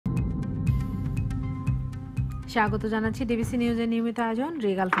স্বাগত জানাচ্ছি ডিবিসি নিউজের নিয়মিত আয়োজন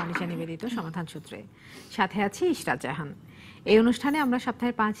রিগাল ফাউন্ডেশন নিবেদিত সমাধান সূত্রে। সাথে আছি ইশরাত জাহান। এই অনুষ্ঠানে আমরা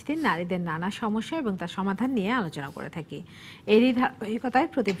সপ্তাহে 5 দিন নারীদের নানা সমস্যা এবং তার সমাধান নিয়ে আলোচনা করে থাকি। এরই ধারাবাহিকতায়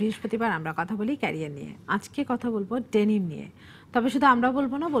প্রতি বৃহস্পতিবার আমরা কথা বলি ক্যারিয়ার নিয়ে। আজকে কথা বলবো ডেনিম নিয়ে। তবে শুধু আমরা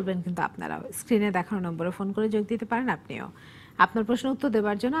বলবো না, বলবেন কিন্তু আপনারাও। স্ক্রিনে দেখানো নম্বরে ফোন করে যোগ দিতে পারেন আপনিও। আপনার প্রশ্ন উত্তর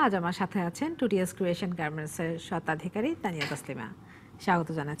দেওয়ার জন্য আজ আমার সাথে আছেন টুটিএস ক্রিয়েশন গার্মেন্টসের স্বত্বাধিকারী তানিয়া তাসলিমা। স্বাগত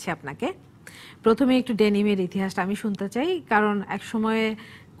জানাচ্ছি আপনাকে। প্রথমে একটু ডেনিমের ইতিহাসটা আমি শুনতে চাই, কারণ এক সময়ে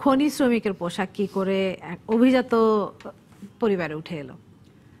খনি শ্রমিকের পোশাক কি করে অভিজাত পরিবারে উঠে এলো।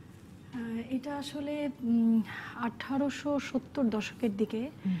 এটা আসলে 1870 দশকের দিকে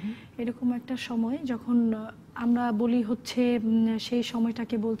এরকম একটা সময়, যখন আমরা বলি হচ্ছে সেই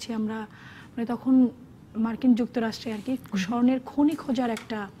সময়টাকে বলছি আমরা, মানে তখন মার্কিন যুক্তরাষ্ট্রে আর কি স্বর্ণের খনি খোঁজার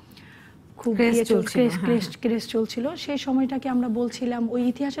একটা খুব ক্রেজ চলছিল। সেই সময়টাকে আমরা বলছিলাম, ওই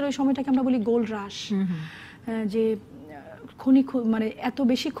ইতিহাসের ওই সময়টাকে আমরা বলি গোল্ড রাশ। যে খনি মানে এত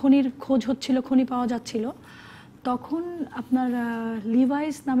বেশি খনির খোঁজ হচ্ছিল, খনি পাওয়া যাচ্ছিল, তখন আপনার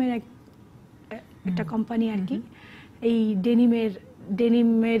লিভাইস নামের একটা কোম্পানি আর কি এই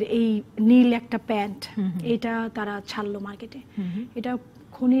ডেনিমের এই নীল একটা প্যান্ট এটা তারা ছাড়লো মার্কেটে। এটা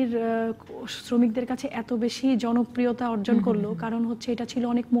খনির শ্রমিকদের কাছে এত বেশি জনপ্রিয়তা অর্জন করলো, কারণ হচ্ছে এটা ছিল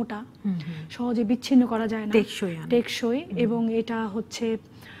অনেক মোটা, সহজে বিচ্ছিন্ন করা যায় না, টেকসই, এবং এটা হচ্ছে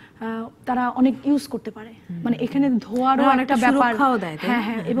তারা অনেক ইউজ করতে পারে। মানে এখানে ধোয়ারও একটা ব্যাপার, হ্যাঁ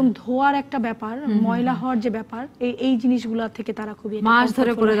হ্যাঁ, এবং ধোয়ার একটা ব্যাপার, ময়লা হওয়ার যে ব্যাপার, এই জিনিসগুলো থেকে তারা খুবই মাস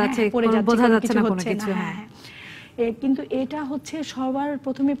ধরে পড়ে যাচ্ছে, বোঝা যাচ্ছে না কোনো কিছু। হ্যাঁ, কিন্তু এটা হচ্ছে সবার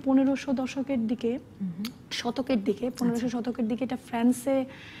প্রথমে 1500 দশকের দিকে, শতকের দিকে, 1500 শতকের দিকে এটা ফ্রান্সে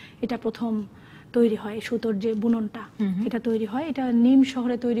এটা প্রথম তৈরি হয়। সুতোর যে বুননটা এটা তৈরি হয়, এটা নিম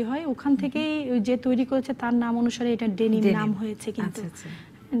শহরে তৈরি হয়। ওখান থেকেই যে তৈরি করেছে তার নাম অনুসারে এটা ডেনিম নাম হয়েছে কিন্তু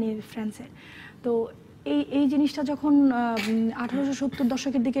ফ্রান্সের। তো এই জিনিসটা যখন 1870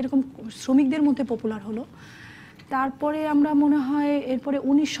 দশকের দিকে এরকম শ্রমিকদের মধ্যে পপুলার হলো, তারপরে আমরা মনে হয় এরপরে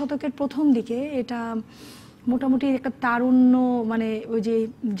 19 শতকের প্রথম দিকে এটা মোটামুটি একটা তারুণ্য, মানে ওই যে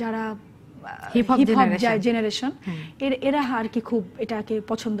যারা হিপ হপ জেনারেশন এরা আর কি খুব এটাকে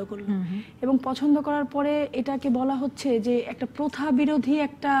পছন্দ করলো, এবং পছন্দ করার পরে এটাকে বলা হচ্ছে যে একটা প্রথা বিরোধী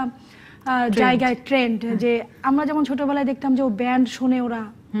একটা জায়গায় ট্রেন্ড। যে আমরা যেমন ছোটবেলায় দেখতাম যে ও ব্যান্ড শুনে ওরা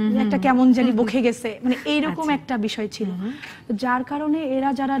একটা কেমন জানি বকে গেছে, মানে এইরকম একটা বিষয় ছিল, যার কারণে এরা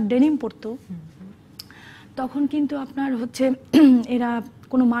যারা ডেনিম পরতো তখন কিন্তু আপনার হচ্ছে এরা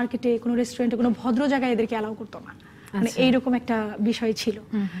কোনো মার্কেটে, কোনো রেস্টুরেন্টে, কোনো ভদ্র জায়গায় এদেরকে অ্যালাউ করতো না, মানে এইরকম একটা বিষয় ছিল।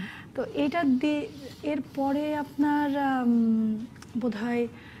 তো এটা এরপরে আপনার বোধহয়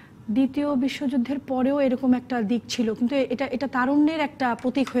দ্বিতীয় বিশ্বযুদ্ধের পরেও এরকম একটা দিক ছিল, কিন্তু এটা তারুণ্যের একটা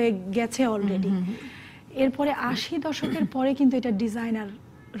প্রতীক হয়ে গেছে অলরেডি। এরপরে 80 দশকের পরে কিন্তু এটা ডিজাইনার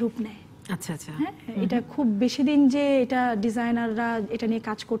রূপ নেয়। আচ্ছা আচ্ছা, হ্যাঁ, এটা খুব বেশি দিন যে এটা ডিজাইনাররা এটা নিয়ে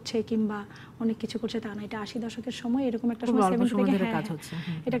কাজ করছে কিংবা অনেক কিছু করছে তা না, এটা 80 দশকের সময় এরকম একটা সময় 70 থেকে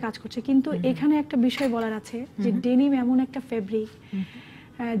এটা কাজ করছে। কিন্তু এখানে একটা বিষয় বলার আছে যে ডেনিম এমন একটা ফেব্রিক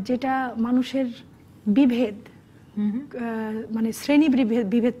যেটা মানুষের বিভেদ, মানে শ্রেণী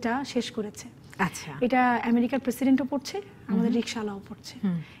বিভেদটা শেষ করেছে। আচ্ছা, এটা আমেরিকার প্রেসিডেন্টও পড়ছে, আমাদের রিকশাওয়ালাও পড়ছে।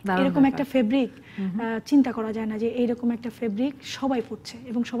 এরকম একটা ফেব্রিক চিন্তা করা যায় না যে এইরকম একটা ফেব্রিক সবাই পড়ছে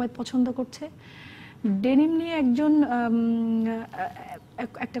এবং সবাই পছন্দ করছে। ডেনিম নিয়ে একজন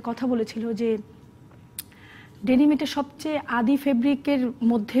একটা কথা বলেছিল যে ডেনিম এটা সবচেয়ে আদি ফেব্রিকের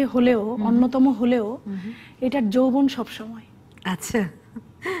মধ্যে হলেও, অন্যতম হলেও, এটার যৌবন সব সময়। আচ্ছা,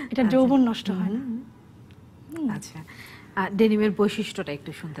 এটা যৌবন নষ্ট হয় না। আচ্ছা, ডেনিমের বৈশিষ্ট্যটা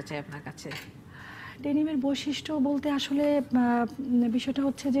একটু শুনতে চাই আপনার কাছে। ডেনিমের বৈশিষ্ট্য বলতে আসলে বিষয়টা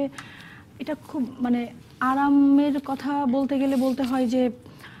হচ্ছে যে এটা খুব, মানে আরামের কথা বলতে গেলে বলতে হয় যে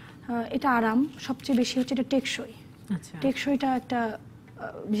এটা আরাম, সবচেয়ে বেশি হচ্ছে এটা টেকসই। টেকসইটা একটা,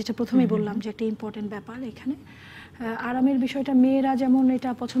 যেটা প্রথমেই বললাম যে একটা ইম্পর্টেন্ট ব্যাপার এখানে। আরামের বিষয়টা মেয়েরা যেমন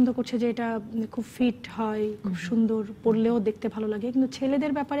এটা পছন্দ করছে যে এটা খুব ফিট হয়, খুব সুন্দর, পরলেও দেখতে ভালো লাগে, কিন্তু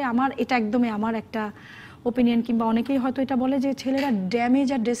ছেলেদের ব্যাপারে এটা একদমই আমার একটা ওপিনিয়ন, কিংবা অনেকেই হয়তো এটা বলে যে ছেলেরা ড্যামেজ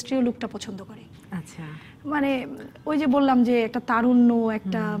আর ডেস্ট্রিও লুকটা পছন্দ করে। আচ্ছা, মানে ওই যে বললাম যে একটা তারুণ্য,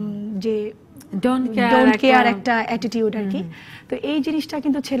 একটা যে ডোন্ট কেয়ার একটা অ্যাটিটিউড আর কি। তো এই জিনিসটা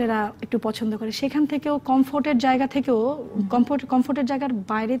কিন্তু ছেলেরা একটু পছন্দ করে। সেখান থেকেও কমফোর্টের জায়গা থেকেও, কমফোর্টের জায়গার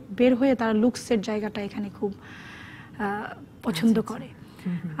বাইরে বের হয়ে তারা লুকসের জায়গাটা এখানে খুব পছন্দ করে।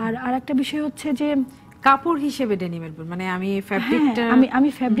 আর একটা বিষয় হচ্ছে যে কাপড় হিসেবে ডেনিমের, মানে আমি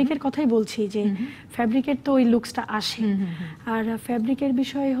ফ্যাব্রিকের কথাই বলছি যে ফ্যাব্রিকের তো ওই লুকসটা আসে। আর ফ্যাব্রিকের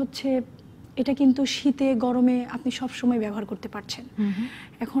বিষয় হচ্ছে এটা কিন্তু শীতে গরমে আপনি সব সময় ব্যবহার করতে পারছেন।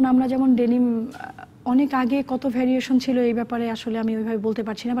 এখন আমরা যেমন ডেনিম অনেক আগে কত ভ্যারিয়েশন ছিল এই ব্যাপারে আসলে আমি ওইভাবে বলতে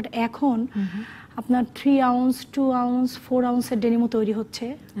পারছি না, বাট এখন আপনার 3 আউন্স 2 আউন্স 4 আউন্সের ডেনিমও তৈরি হচ্ছে,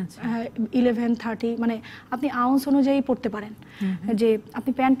 11, 30, মানে আপনি আউন্স অনুযায়ী পড়তে পারেন। যে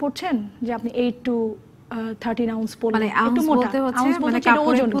আপনি প্যান্ট পরছেন, যে আপনি 8 to 13 আউন্স পরলেন, একটু মোটা আউন্স বলতে এটা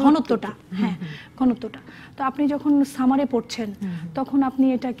ওজন, ঘনত্বটা, হ্যাঁ ঘনত্বটা। তো আপনি যখন সামারে পড়ছেন তখন আপনি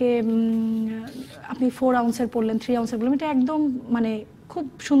এটাকে আপনি 4 আউন্সের পরলেন, 3 আউন্সের পরলেন, এটা একদম মানে খুব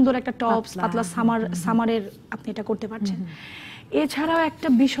সুন্দর একটা টপস, পাতলা সামারের আপনি এটা করতে পারছেন। এছাড়াও একটা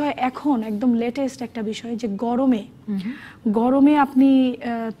বিষয় এখন একদম লেটেস্ট একটা বিষয়, যে গরমে আপনি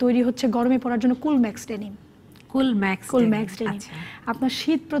তৈরি হচ্ছে গরমে পরার জন্য কুল ম্যাক্স ডেনিম। কুল ম্যাক্স ডেনিম আপনার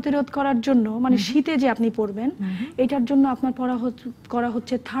শীত প্রতিরোধ করার জন্য, মানে শীতে যে আপনি পরবেন এটার জন্য আপনার করা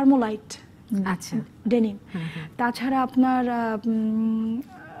হচ্ছে থার্মোলাইট ডেনিম। তাছাড়া আপনার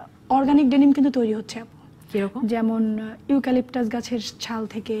অর্গানিক ডেনিম কিন্তু তৈরি হচ্ছে, যেমন ইউক্যালিপটাস গাছের ছাল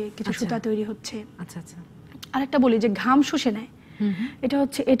থেকে কিছু সুতা তৈরি হচ্ছে। আরেকটা বলি যে ঘাম শুষে নেয়,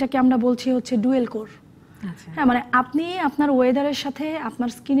 এটাকে আমরা বলছি হচ্ছে ডুয়েল কোর। হ্যাঁ, মানে আপনি আপনার ওয়েদারের সাথে আপনার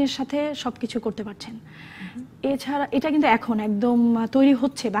স্কিনের সাথে সবকিছু করতে পারছেন। এছাড়া এটা কিন্তু এখন একদম তৈরি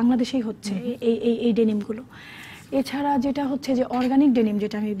হচ্ছে, বাংলাদেশেই হচ্ছে এই ডেনিমগুলো। এছাড়া যেটা হচ্ছে যে অর্গানিক ডেনিম,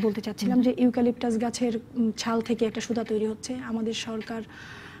 যেটা আমি বলতে চাচ্ছিলাম, যে ইউক্যালিপটাস গাছের ছাল থেকে একটা সুতা তৈরি হচ্ছে। আমাদের সরকার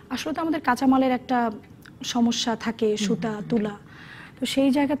আসলে তো আমাদের কাঁচামালের একটা সমস্যা থাকে, সুতা তুলা, তো সেই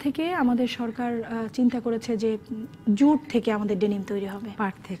জায়গা থেকে আমাদের সরকার চিন্তা করেছে যে জুট থেকে আমাদের ডেনিম তৈরি হবে,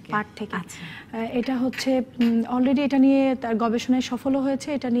 পাট থেকে। এটা হচ্ছে অলরেডি এটা নিয়ে তার গবেষণায় সফলও হয়েছে,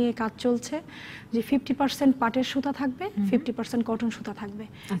 এটা নিয়ে কাজ চলছে, যে 50% পাটের সুতা থাকবে, 50% কটন সুতা থাকবে,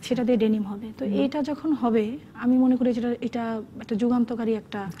 সেটা দিয়ে ডেনিম হবে। তো এটা যখন হবে আমি মনে করি এটা একটা যুগান্তকারী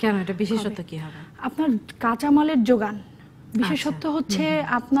একটা। কেন, এটা বিশেষত্ব কি হবে? আপনার কাঁচামালের যোগান বিশেষত্ব হচ্ছে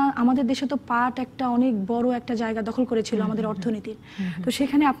আমাদের দেশে তো পাট একটা অনেক বড় একটা জায়গা দখল করেছিল আমাদের অর্থনীতির। তো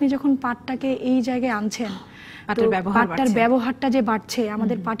সেখানে আপনি যখন পাটটাকে এই জায়গায় আনছেন, পাটটার ব্যবহারটা যে বাড়ছে,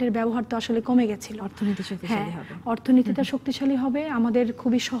 আমাদের পাটের ব্যবহার তো আসলে কমে গেছিল। অর্থনীতিটা শক্তিশালী হবে, আমাদের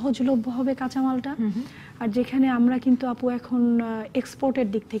খুবই সহজলভ্য হবে কাঁচামালটা। আর যেখানে আমরা কিন্তু আপু এখন এক্সপোর্টের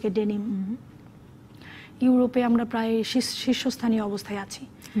দিক থেকে ডেনিম ইউরোপে আমরা প্রায় শীর্ষস্থানীয় অবস্থায় আছি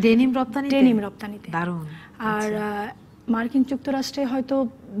ডেনিম রপ্তানিতে। দারুণ। আর মার্কিন যুক্তরাষ্ট্রে হয়তো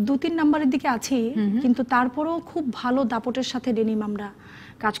 2-3 নম্বরের দিকে আছি, কিন্তু তারপরেও খুব ভালো দাপটের সাথে ডেনিম আমরা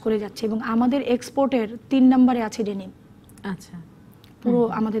কাজ করে যাচ্ছি, এবং আমাদের এক্সপোর্টের 3 নম্বরে আছে ডেনিম। পুরো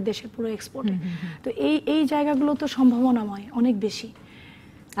আমাদের দেশের পুরো এক্সপোর্টে। তো এই জায়গাগুলো তো সম্ভাবনাময় অনেক বেশি।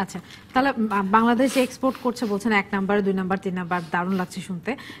 আচ্ছা, তাহলে বাংলাদেশ এক্সপোর্ট করছে বলছেন 1 নাম্বার, 2 নাম্বার, 3 নাম্বার, দারুণ লাগছে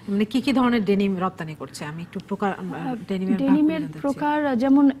শুনতে। মানে কি ধরনের ডেনিম রপ্তানি করছে? আমি একটু প্রকার ডেনিমের প্রকার,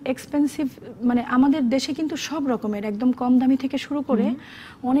 যেমন এক্সপেন্সিভ, মানে আমাদের দেশে কিন্তু সব রকমের একদম কম দামি থেকে শুরু করে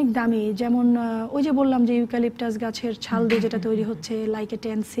অনেক দামি, যেমন ওই যে বললাম যে ইউক্যালিপটাস গাছের ছাল দিয়ে যেটা তৈরি হচ্ছে, লাইক এ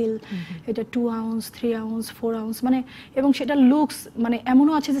টেন্সিল, এটা 2 আউন্স 3 আউন্স 4 আউন্স, মানে এবং সেটা লুকস মানে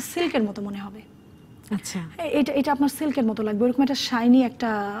এমনও আছে যে সিল্কের মতো মনে হবে। এটা আপনার সিল্কের মতো লাগবে, ওরকম একটা শাইনি একটা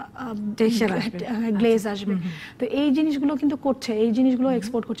গ্লেজ আসবে। তো এই জিনিসগুলো কিন্তু করছে, এই জিনিসগুলো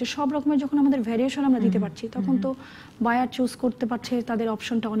এক্সপোর্ট করছে। সব রকমের যখন আমাদের ভ্যারিয়েশন আমরা দিতে পারছি, তখন তো বায়ার চুজ করতে পারছে, তাদের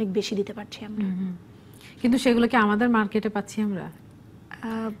অপশনটা অনেক বেশি দিতে পারছি আমরা। কিন্তু সেগুলো কি আমাদের মার্কেটে পাচ্ছি আমরা?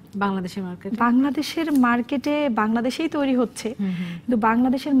 বাংলাদেশের মার্কেটে বাংলাদেশেই তৈরি হচ্ছে, কিন্তু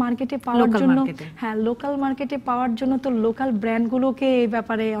বাংলাদেশের মার্কেটে পাওয়ার জন্য, হ্যাঁ লোকাল মার্কেটে পাওয়ার জন্য তো লোকাল ব্র্যান্ডগুলোকে এই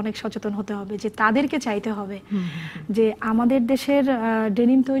ব্যাপারে অনেক সচেতন হতে হবে, যে তাদেরকে চাইতে হবে যে আমাদের দেশের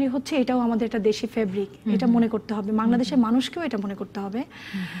ডেনিম তৈরি হচ্ছে, এটাও আমাদের একটা দেশি ফেব্রিক, এটা মনে করতে হবে। বাংলাদেশের মানুষকেও এটা মনে করতে হবে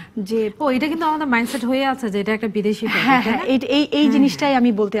যে এটা কিন্তু আমাদের মাইন্ডসেট হয়ে আছে যে এটা একটা বিদেশি ফেব্রিক। হ্যাঁ, এই জিনিসটাই আমি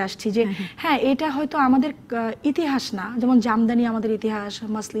বলতে আসছি, যে হ্যাঁ এটা হয়তো আমাদের ইতিহাস না, যেমন জামদানি আমাদের ইতিহাস,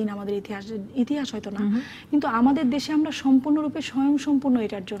 মাসলিন আমাদের ইতিহাস হয়তো না, কিন্তু আমাদের দেশে আমরা সম্পূর্ণরূপে স্বয়ংসম্পূর্ণ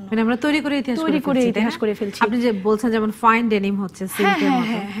এটার জন্য, মানে আমরা তৈরি করে ইতিহাস করে ফেলছি। আপনি যে বলছেন যেমন ফাইন ডেনিম হচ্ছে, সিল্কের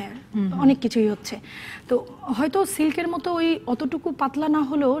মতো, হ্যাঁ অনেক কিছুই হচ্ছে। তো হয়তো সিল্কের মতো ওই অতটুকু পাতলা না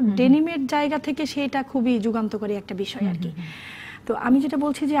হলেও ডেনিমের জায়গা থেকে সেটা খুবই যুগান্তকারী একটা বিষয় আর কি। তো আমি যেটা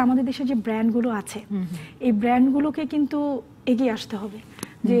বলছি যে আমাদের দেশে যে ব্র্যান্ডগুলো আছে, এই ব্র্যান্ডগুলোকে কিন্তু এগিয়ে আসতে হবে।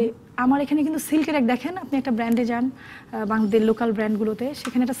 যে আমার এখানে কিন্তু সিল্কের দেখেন, আপনি একটা ব্র্যান্ডে যান বাংলাদেশের লোকাল ব্র্যান্ডগুলোতে,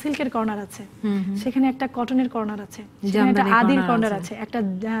 সেখানে একটা সিল্কের কর্নার আছে, সেখানে একটা কটনের কর্নার আছে, সেখানে একটা আদির কর্নার আছে, একটা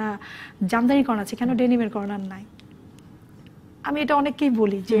জামদানি কর্নার আছে, কেন ডেনিমের কর্নার নাই? আমি এটা অনেককেই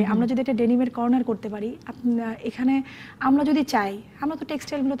বলি যে আমরা যদি একটা ডেনিমের কর্নার করতে পারি, এখানে আমরা যদি চাই, আমরা তো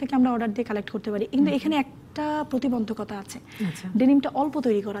টেক্সটাইলগুলো থেকে আমরা অর্ডার দিয়ে কালেক্ট করতে পারি, কিন্তু এখানে একটা প্রতিবন্ধকতা আছে, ডেনিমটা অল্প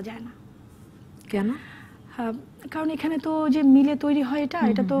তৈরি করা যায় না। কেন? কারণ এখানে তো যে মিলে তৈরি হয়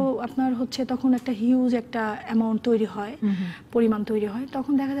এটা তো আপনার হচ্ছে তখন একটা হিউজ একটা অ্যামাউন্ট তৈরি হয়, পরিমাণ তৈরি হয়,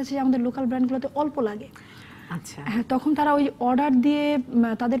 তখন দেখা যাচ্ছে যে আমাদের লোকাল ব্র্যান্ডগুলোতে অল্প লাগে। আচ্ছা হ্যাঁ, তখন তারা ওই অর্ডার দিয়ে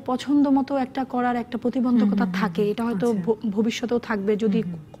তাদের পছন্দ মতো একটা করার একটা প্রতিবন্ধকতা থাকে, এটা হয়তো ভবিষ্যতেও থাকবে যদি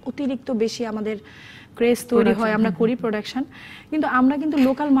অতিরিক্ত বেশি আমাদের ক্রেজ তৈরি হয়, আমরা করি প্রোডাকশন, কিন্তু আমরা কিন্তু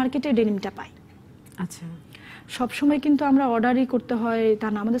লোকাল মার্কেটে ডেনিমটা পাই। আচ্ছা, সবসময় কিন্তু আমরা অর্ডারই করতে হয় তা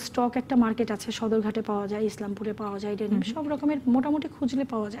না, আমাদের স্টক একটা মার্কেট আছে, সদরঘাটে পাওয়া যায়, ইসলামপুরে পাওয়া যায়, ডেনিম সব রকমের মোটামুটি খুঁজলে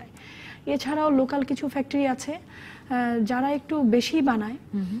পাওয়া যায়। এছাড়াও লোকাল কিছু ফ্যাক্টরি আছে যারা একটু বেশি বানায়,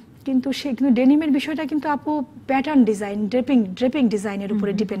 কিন্তু ডেনিমের বিষয়টা কিন্তু আপু প্যাটার্ন ডিজাইন, ড্রেপিং ডিজাইনের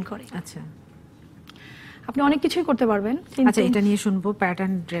উপরে ডিপেন্ড করে। আচ্ছা, আপনি অনেক কিছুই করতে পারবেন। আচ্ছা, এটা নিয়ে শুনবো,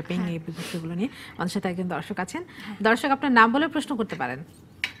 প্যাটার্ন ড্রেপিং এই বিষয়গুলো নিয়ে। আমাদের সাথে একজন দর্শক আছেন। দর্শক, আপনার নাম বলে প্রশ্ন করতে পারেন।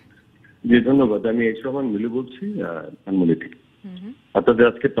 জি, ধন্যবাদ। আমি রহমান মিলু বলছি ধানমন্ডি থেকে। আপনাদের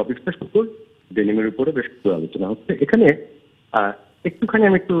আজকে টপিকটা সুন্দর, ডেনিমের উপরে বেশ কিছু আলোচনা হচ্ছে এখানে। একটুখানি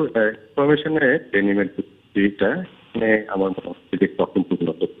আমি একটু ইনফরমেশনে ডেনিমের দিকটা আমার মনে হচ্ছে যে প্রথম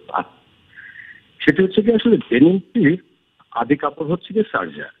পরিণত আছে, সেটি হচ্ছে কি আসলে ডেনিমটির আদি কাপড় হচ্ছে কি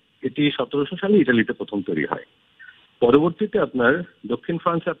সার্জার। এটি 1700 সালে ইটালিতে প্রথম তৈরি হয়। পরবর্তীতে আপনার দক্ষিণ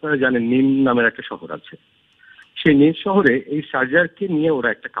ফ্রান্সে আপনারা জানেন নিম নামের একটা শহর আছে, সেই নিজ শহরে এই সার্জারকে নিয়ে ওরা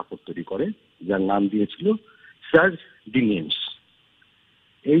একটা কাপড় তৈরি করে যার নাম দিয়েছিল সার্জ ডি নিমস।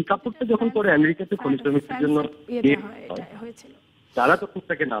 এই কাপড়টা যখন পরে আমেরিকাতে খনিজ শ্রমিকদের জন্য হয়েছিল, তারা তখন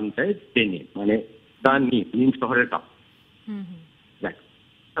তাকে নাম দেয় ডেনিম, মানে দা নিম শহরের কাপড়। দেখ,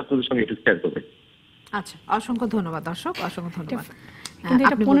 আপনাদের সঙ্গে একটু শেয়ার করবে। আচ্ছা, অসংখ্য ধন্যবাদ দর্শক, অসংখ্য ধন্যবাদ। কিন্তু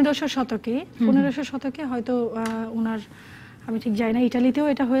এটা 1500 শতকে হয়তো ওনার, আমি ঠিক জানি না, ইটালিতেও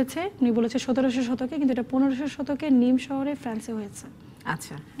এটা হয়েছে, উনি বলেছে 1700 শতকে, কিন্তু এটা 1500 শতকে নিম শহরে ফ্রান্সে হয়েছে।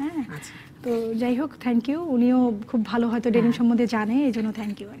 আচ্ছা, হ্যাঁ, আচ্ছা, তো যাই হোক, থ্যাংক ইউ। উনিও খুব ভালো হয়তো ডেনিম সম্বন্ধে জানে, এই জন্য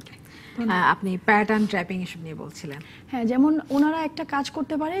থ্যাংক ইউ আর কি। আপনি প্যাটার্ন ট্র্যাপিং এসব নিয়ে বলছিলেন। হ্যাঁ, যেমন ওনারা একটা কাজ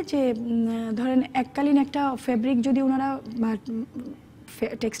করতে পারে যে ধরেন এককালীন একটা ফেব্রিক যদি ওনারা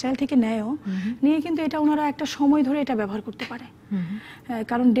টেক্সটাইল থেকে নেয়ও, নিয়ে কিন্তু এটা ওনারা একটা সময় ধরে এটা ব্যবহার করতে পারে।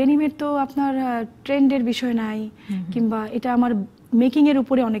 কারণ ডেনিমের তো আপনার ট্রেন্ডের বিষয় নাই, কিংবা এটা আমার মেকিং এর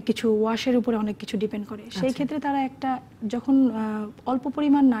উপরে অনেক কিছু, ওয়াশের উপরে অনেক কিছু ডিপেন্ড করে। সেই ক্ষেত্রে তারা একটা যখন অল্প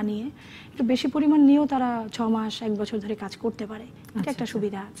পরিমাণ না নিয়ে একটু বেশি পরিমাণ নিয়েও তারা 6 মাস 1 বছর ধরে কাজ করতে পারে। এটা একটা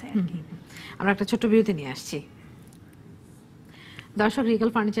সুবিধা আছে আর কি। আমরা একটা ছোট্ট বিরতি নিয়ে আসছি। দর্শক, রিগাল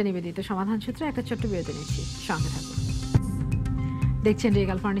ফার্নিচার নিবেদিত সমাধান সূত্রে একটা ছোট্ট বিরতি নিচ্ছি, সঙ্গে থাকুন। দেখছেন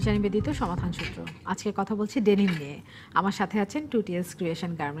রিগাল ফার্নিচার নিবেদিত সমাধান সূত্র। আজকে কথা বলছি ডেনিম নিয়ে। আমার সাথে আছেন টুটিএস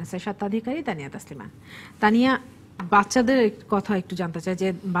ক্রিয়েশন গার্মেন্টস এর স্বত্বাধিকারী তানিয়া তাসলিমা। তানিয়া, বাচ্চাদের কথা একটু জানতে চাই যে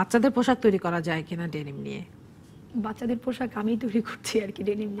বাচ্চাদের পোশাক তৈরি করা যায় কিনা ডেনিম নিয়ে। বাচ্চাদের পোশাক আমি তৈরি করছি আর কি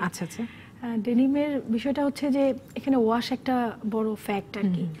ডেনিম নিয়ে। আচ্ছা, আচ্ছা। ডেনিমের বিষয়টা হচ্ছে যে এখানে ওয়াশ একটা বড় ফ্যাক্ট আর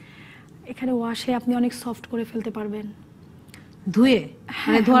কি। এখানে ওয়াশে আপনি অনেক সফট করে ফেলতে পারবেন, ধুয়ে,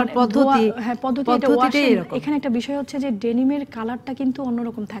 মানে ধোয়ার পদ্ধতি, এটা ওয়াশ। এখানে একটা বিষয় হচ্ছে যে ডেনিমের কালারটা কিন্তু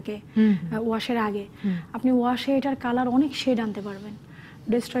অন্যরকম থাকে ওয়াশের আগে। আপনি ওয়াশে এটার কালার অনেক শেড আনতে পারবেন,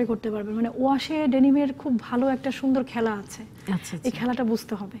 ডিস্ট্রয় করতে পারবেন। মানে ওয়াশে ডেনিমের খুব ভালো একটা সুন্দর খেলা আছে, এই খেলাটা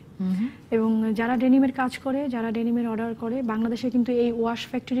বুঝতে হবে। এবং যারা ডেনিমের কাজ করে, যারা ডেনিমের অর্ডার করে, বাংলাদেশে কিন্তু এই ওয়াশ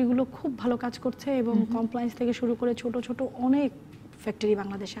ফ্যাক্টরিগুলো খুব ভালো কাজ করছে, এবং কমপ্লায়েন্স থেকে শুরু করে ছোট ছোট অনেক ফ্যাক্টরি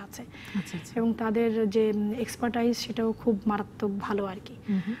বাংলাদেশে আছে, এবং তাদের যে এক্সপার্টাইজ সেটাও খুব মারাত্মক ভালো আর কি।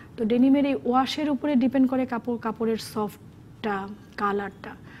 তো ডেনিমের এই ওয়াশের উপরে ডিপেন্ড করে কাপড়ের সফটটা,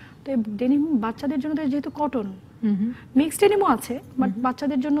 কালারটা। তো ডেনিম বাচ্চাদের জন্য যেহেতু কটন, মিক্সড ডেনিমও আছে, বাট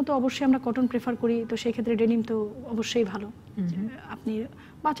বাচ্চাদের জন্য তো অবশ্যই আমরা কটন প্রেফার করি, তো সেই ক্ষেত্রে ডেনিম তো অবশ্যই ভালো। আপনি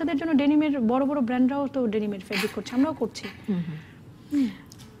বাচ্চাদের জন্য ডেনিমের বড় বড় ব্র্যান্ডরাও তো ডেনিমের ফেব্রিক করছে, আমরাও করছি।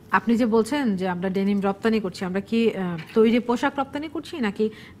 আপনি যে বলছেন যে আমরা ডেনিম রপ্তানি করছি, আমরা কি তৈরি পোশাক রপ্তানি করছি নাকি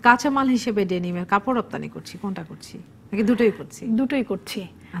কাঁচামাল হিসেবে ডেনিমের কাপড় রপ্তানি করছি, কোনটা করছি, নাকি দুটোই করছি? দুটোই করছি,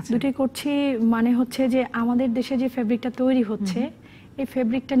 দুটোই করছি। মানে হচ্ছে যে আমাদের দেশে যে ফেব্রিকটা তৈরি হচ্ছে, এই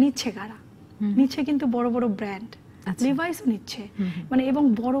ফেব্রিকটা নিচ্ছে কারা? নিচ্ছে কিন্তু বড় বড় ব্র্যান্ড, লিভাইসও নিচ্ছে, মানে এবং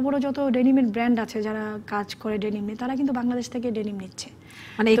বড় বড় যত ডেনিমের ব্র্যান্ড আছে যারা কাজ করে ডেনিম নিয়ে, তারা কিন্তু বাংলাদেশ থেকে ডেনিম নিচ্ছে।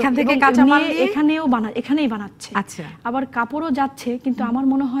 মানে এখান থেকে কাঁচামাল নিয়ে এখানেই বানাচ্ছে। আচ্ছা, আবার কাপড়ও যাচ্ছে, কিন্তু আমার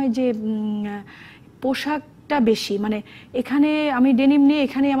মনে হয় যে পোশাকটা বেশি, মানে এখানে আমি ডেনিম নিয়ে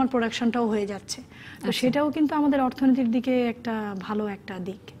এখানেই আমার প্রোডাকশনটাও হয়ে যাচ্ছে। তো সেটাও কিন্তু আমাদের অর্থনীতির দিকে একটা ভালো একটা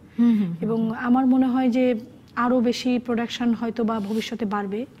দিক। এবং আমার মনে হয় যে আরো বেশি প্রোডাকশন হয়তো বা ভবিষ্যতে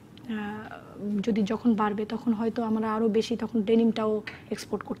বাড়বে। যখন বাড়বে তখন হয়তো আমরা আরো বেশি তখন ডেনিমটাও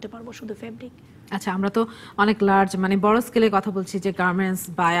এক্সপোর্ট করতে পারবো, শুধু ফেব্রিক। আচ্ছা, আমরা তো অনেক লার্জ, মানে বড় স্কেলে কথা বলছি যে গার্মেন্টস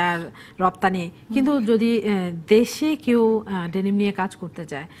বায়ার, রপ্তানি, কিন্তু যদি দেশে কেউ ডেনিম নিয়ে কাজ করতে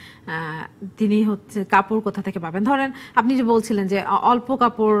চায়, তিনি হচ্ছে কাপড় কোথা থেকে পাবেন? ধরেন আপনি যে বলছিলেন যে অল্প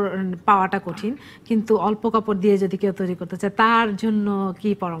কাপড় পাওয়াটা কঠিন, কিন্তু অল্প কাপড় দিয়ে যদি কেউ তৈরি করতে চায়, তার জন্য কি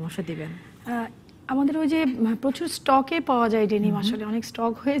পরামর্শ দিবেন? আমাদের ওই যে প্রচুর স্টকে পাওয়া যায় ডেনিম, আসলে অনেক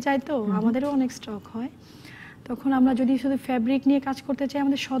স্টক হয়ে যায়, তো আমাদেরও অনেক স্টক হয়। তখন আমরা যদি শুধু ফ্যাব্রিক নিয়ে কাজ করতে চাই,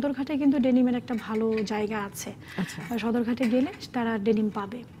 আমাদের সদরঘাটে কিন্তু ডেনিমের একটা ভালো জায়গা আছে। সদরঘাটে গেলে তারা ডেনিম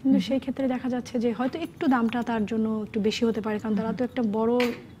পাবে, কিন্তু সেই ক্ষেত্রে দেখা যাচ্ছে যে হয়তো একটু দামটা তার জন্য একটু বেশি হতে পারে, কারণ তারা তো একটা বড়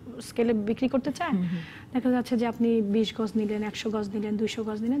স্কেলে বিক্রি করতে চায়। দেখা যাচ্ছে যে আপনি 20 গজ নিলেন, 100 গজ নিলেন, 200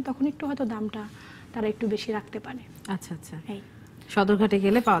 গজ নিলেন, তখন একটু হয়তো দামটা তারা একটু বেশি রাখতে পারে। আচ্ছা আচ্ছা, সদরঘাটে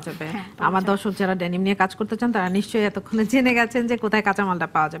গেলে পাওয়া যাবে। আমার দর্শক যারা ডেনিম নিয়ে কাজ করতে চান তারা নিশ্চয়ই এতক্ষণে জেনে গেছেন যে কোথায় কাঁচামালটা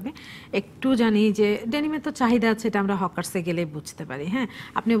পাওয়া যাবে। একটু জানি যে ডেনিমের তো চাহিদা আছে, এটা আমরা হকার্সে গেলেই বুঝতে পারি। হ্যাঁ,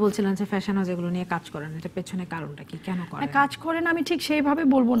 আপনি বলছিলেন যে ফ্যাশন হাউস যেগুলো নিয়ে কাজ করেন, এটা পেছনে কারণটা কি, কেন করেন? কাজ করেন আমি ঠিক সেইভাবে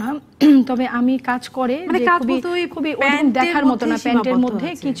বলবো না, তবে আমি কাজ করে খুবই দেখার মতো না, প্যান্টের মধ্যে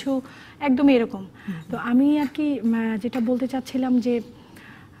কিছু একদমই এরকম। তো আমি আর কি যেটা বলতে চাচ্ছিলাম যে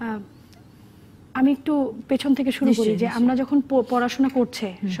আমি একটু পেছন থেকে শুরু করি, যে আমরা যখন পড়াশোনা করছে,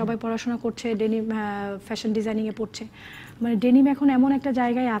 সবাই পড়াশোনা করছে, ডেনিম ফ্যাশন ডিজাইনিং এ পড়ছে, মানে ডেনিম এখন এমন একটা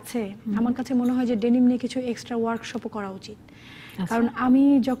জায়গায় আছে, আমার কাছে মনে হয় যে ডেনিম নিয়ে কিছু এক্সট্রা ওয়ার্কশপও করা উচিত। কারণ আমি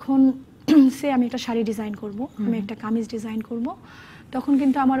যখন আমি একটা শাড়ি ডিজাইন করব, আমি একটা কামিজ ডিজাইন করব, তখন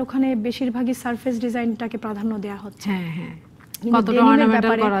কিন্তু আমার ওখানে বেশিরভাগই সারফেস ডিজাইনটাকে প্রাধান্য দেওয়া হচ্ছে।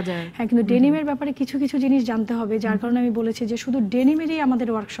 কিন্তু ডেনিমের ব্যাপারে কিছু কিছু জিনিস জানতে হবে, যার কারণে আমি বলেছি যে শুধু ডেনিমেরই আমাদের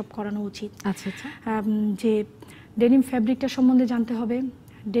ওয়ার্কশপ করানো উচিত। যে ডেনিম ফ্যাব্রিকটা সম্বন্ধে জানতে হবে,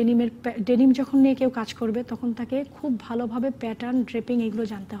 ডেনিম যখন নিয়ে কেউ কাজ করবে তখন তাকে খুব ভালোভাবে প্যাটার্ন, ড্রেপিং এগুলো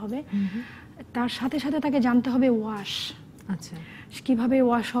জানতে হবে। তার সাথে সাথে তাকে জানতে হবে ওয়াশ, কিভাবে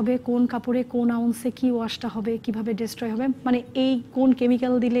ওয়াশ হবে, কোন কাপড়ে কোন আউন্সে কি ওয়াশটা হবে, কিভাবে ডিস্ট্রয় হবে, মানে এই কোন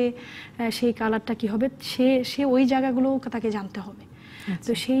কেমিক্যাল দিলে সেই কালারটা কি হবে, সে ওই জায়গাগুলো তাকে জানতে হবে।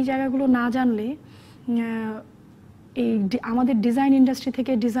 তো সেই জায়গাগুলো না জানলে এই আমাদের ডিজাইন ইন্ডাস্ট্রি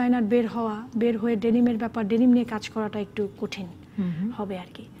থেকে ডিজাইনার বের হয়ে ডেনিমের ব্যাপার, ডেনিম নিয়ে কাজ করাটা একটু কঠিন হবে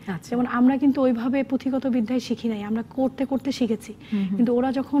আর কি। যেমন আমরা কিন্তু ওইভাবে পুঁথিগত বিদ্যায় শিখি নাই, আমরা করতে করতে শিখেছি, কিন্তু ওরা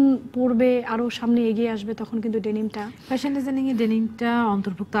যখন পড়বে, আরো সামনে এগিয়ে আসবে, তখন কিন্তু ডেনিমটা, ফ্যাশন ডিজাইনিং এ ডেনিমটা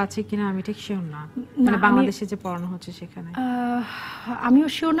অন্তর্ভুক্ত আছে কিনা আমি ঠিক শিওর না, মানে বাংলাদেশে যে পড়ানো হচ্ছে সেখানে আমিও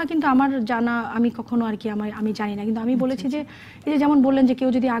শিওর না, কিন্তু আমার জানা, আমি কখনো আর কি আমি জানি না, কিন্তু আমি বলেছি যে এই যে যেমন বললেন যে কেউ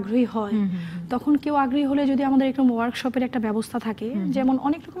যদি আগ্রহী হয়, তখন কেউ আগ্রহী হলে যদি আমাদের এরকম ওয়ার্কশপের একটা ব্যবস্থা থাকে, যেমন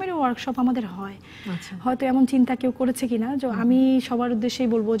অনেক রকমের ওয়ার্কশপ আমাদের হয়, হয়তো এমন চিন্তা কেউ করেছে কিনা, যে আমি সবার উদ্দেশ্যেই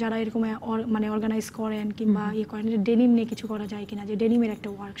বলবো যারা এরকম মানে অর্গানাইজ করেন কিংবা ইয়ে করেন, যে ডেনিম নিয়ে কিছু করা যায় কিনা, যে ডেনিমের একটা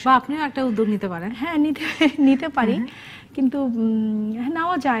ওয়ার্কশপ, বা আপনিও একটা উদ্যোগ নিতে পারেন। হ্যাঁ, নিতে পারি, কিন্তু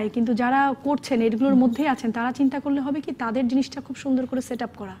নেওয়া যায়, কিন্তু যারা করছেন এগুলোর মধ্যেই আছেন, তারা চিন্তা করলে হবে কি তাদের জিনিসটা খুব সুন্দর করে সেট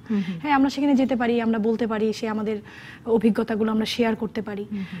আপ করা। হ্যাঁ, আমরা সেখানে যেতে পারি, আমরা বলতে পারি, সে আমাদের অভিজ্ঞতাগুলো আমরা শেয়ার করতে পারি।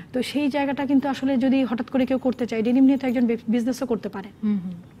 তো সেই জায়গাটা কিন্তু আসলে যদি হঠাৎ করে কেউ করতে চায়, ডেনিম নিয়ে তো একজন বিজনেসও করতে পারে।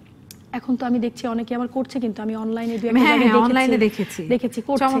 এখন তো আমি দেখছি অনেকে আবার করছে, কিন্তু আমি অনলাইনে দেখেছি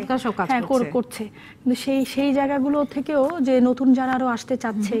করছে, কিন্তু সেই জায়গাগুলো থেকেও যে নতুন যারা আরো আসতে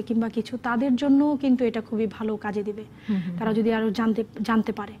চাচ্ছে কিংবা কিছু, তাদের জন্য কিন্তু এটা খুবই ভালো কাজে দিবে, তারা যদি আরো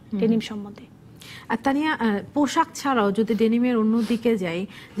জানতে পারে ডেনিম সম্বন্ধে। আর তানিয়া, পোশাক ছাড়াও যদি ডেনিমের অন্য দিকে যাই,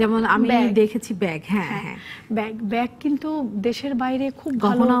 যেমন আমি দেখেছি ব্যাগ, ব্যাগ কিন্তু দেশের বাইরে খুব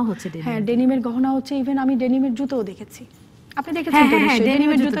গহনা হচ্ছে, হ্যাঁ ডেনিমের গহনা হচ্ছে, ইভেন আমি ডেনিমের জুতোও দেখেছি, আপনি দেখেছেন তো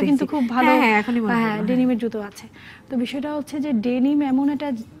ডেনিমের জুতো কিন্তু খুব ভালো, হ্যাঁ ডেনিমের জুতো আছে। তো বিষয়টা হচ্ছে যে ডেনিম এমন একটা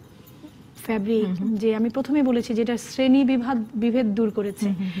ফ্যাব্রিক, যে আমি প্রথমেই বলেছি যেটা শ্রেণী বিভেদ দূর করেছে,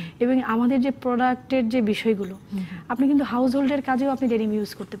 এবং আমাদের যে প্রোডাক্টের যে বিষয়গুলো, আপনি কিন্তু হাউস হোল্ডের কাজেও আপনি ডেনিম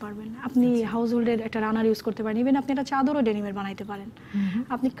ইউজ করতে পারবেন, আপনি হাউস হোল্ডের একটা রানার ইউজ করতে পারেন, ইভেন আপনি একটা চাদরও ডেনিমের বানাইতে পারেন,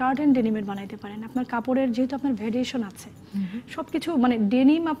 আপনি কার্টেন ডেনিমের বানাইতে পারেন, আপনার কাপড়ের যেহেতু আপনার ভেরিয়েশন আছে, সবকিছু মানে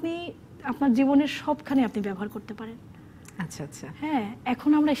ডেনিম আপনি আপনার জীবনের সবখানে আপনি ব্যবহার করতে পারেন। আচ্ছা আচ্ছা, হ্যাঁ, এখন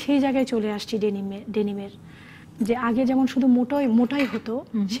আমরা সেই জায়গায় চলে আসছি ডেনিমের, যে আগে যেমন শুধু মোটাই হতো,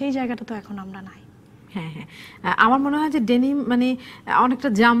 সেই জায়গাটা তো এখন আমরা নাই। হ্যাঁ হ্যাঁ, আমার মনে হয় যে ডেনিম মানে অনেকটা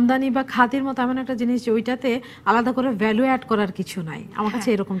জামদানি বা খাদির মতো এমন একটা জিনিস যে ওইটাতে আলাদা করে ভ্যালু অ্যাড করার কিছু নাই, আমার কাছে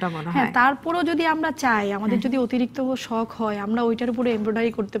এরকমটা মনে হয়। তারপরও যদি আমরা চাই, আমাদের যদি অতিরিক্ত শখ হয়, আমরা ওইটার উপরে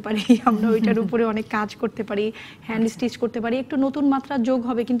এমব্রয়ডারি করতে পারি, আমরা ওইটার উপরে অনেক কাজ করতে পারি, হ্যান্ড স্টিচ করতে পারি, একটু নতুন মাত্রা যোগ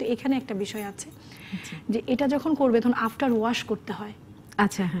হবে। কিন্তু এখানে একটা বিষয় আছে, যে এটা যখন করবে তখন আফটার ওয়াশ করতে হয়।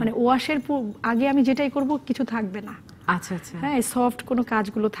 আচ্ছা, মানে ওয়াশের আগে আমি যেটাই করব কিছু থাকবে না, আচ্ছা আচ্ছা, হ্যাঁ সফট কোনো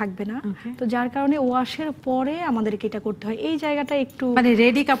কাজগুলো থাকবে না, তো যার কারণে ওয়াশের পরে আমাদেরকে এটা করতে হয়। এই জায়গাটা একটু মানে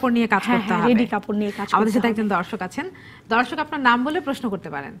রেডি কাপড় নিয়ে কাজ করতে হবে, রেডি কাপড় নিয়ে কাজ। আমাদের সাথে একজন দর্শক আছেন, দর্শক আপনার নাম বলে প্রশ্ন করতে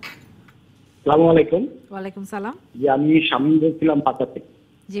পারেন। আসসালামু আলাইকুম। ওয়ালাইকুম সালাম। জি, আমি শামীম বলছিলাম পাতা থেকে।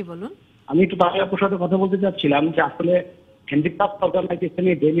 জি বলুন। আমি একটু তানিয়া আপুর সাথে কথা বলতে চাচ্ছিলাম যে আসলে হ্যান্ডিক্রাফট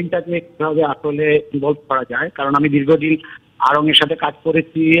অর্গানাইজেশনে ডেনিমটাকে কিভাবে আসলে ইনভলভ করা যায়, কারণ আমি দীর্ঘদিন আড়ং-এর সাথে কাজ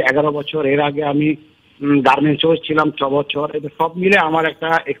করেছি 11 বছর, এর আগে আমি গার্মেন্টসও ছিলাম 6 বছর, এটা সব মিলে আমার একটা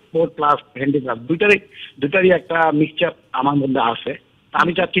এক্সপোর্ট প্লাস হ্যান্ডিক্রাফট দুটারই একটা মিক্সচার আমার মধ্যে আসে। তা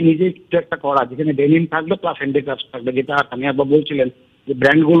আমি চাচ্ছি নিজেই কিছু একটা করা, যেখানে ডেনিম থাকবে প্লাস হ্যান্ডিক্রাফট থাকবে, যেটা আমি একবার বলছিলেন যে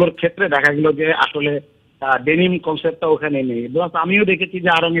ব্র্যান্ডগুলোর ক্ষেত্রে দেখা গেল যে আসলে ডেনিম কনসেপ্টটা ওখানে নেই। প্লাস আমিও দেখেছি যে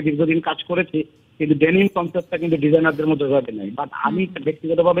আরঙে দীর্ঘদিন কাজ করেছি, কিন্তু ডেনিম কনসেপ্টটা কিন্তু ডিজাইনারদের মধ্যে ওইভাবে নেই। বাট আমি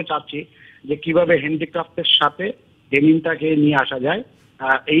ব্যক্তিগতভাবে চাচ্ছি যে কিভাবে হ্যান্ডিক্রাফটের সাথে ডেনিমটাকে নিয়ে আসা যায়।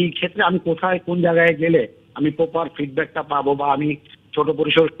 এই ক্ষেত্রে আমি কোথায় কোন জায়গায় গেলে আমি প্রপার ফিডব্যাকটা পাবো, বা আমি ছোট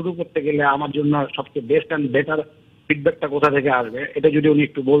পরিসর শুরু করতে গেলে আমার জন্য সবচেয়ে বেস্ট অ্যান্ড বেটার ফিডব্যাকটা কোথা থেকে আসবে, এটা যদি উনি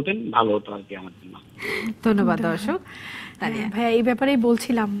একটু বলতেন ভালো হতো আর কি আমার জন্য। ধন্যবাদ দর্শক। ভাইয়া এই ব্যাপারেই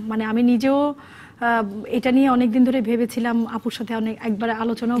বলছিলাম, মানে আমি নিজেও এটা নিয়ে অনেকদিন ধরে ভেবেছিলাম, আপুর সাথে একবার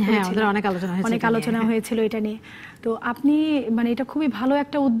আলোচনাও হয়েছিল, অনেক আলোচনা হয়েছিল এটা নিয়ে। তো আপনি মানে এটা খুবই ভালো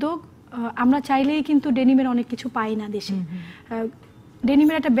একটা উদ্যোগ। আমরা চাইলেই কিন্তু ডেনিমের অনেক কিছু পাই না দেশে।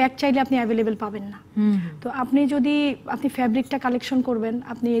 ডেনিমের একটা ব্যাগ চাইলে আপনি অ্যাভেলেবেল পাবেন না। তো আপনি ফ্যাব্রিকটা কালেকশন করবেন,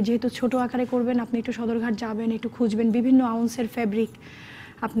 আপনি যেহেতু ছোট আকারে করবেন, আপনি একটু সদরঘাট যাবেন, একটু খুঁজবেন বিভিন্ন আউন্সের ফ্যাব্রিক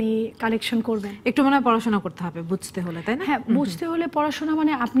আপনি কালেকশন করবেন। একটু মনে হয় পড়াশোনা করতে হবে বুঝতে হলে, তাই না? হ্যাঁ, বুঝতে হলে পড়াশোনা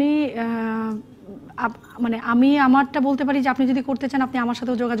মানে আপনি মানে আমি আমারটা বলতে পারি যে আপনি যদি করতে চান আপনি আমার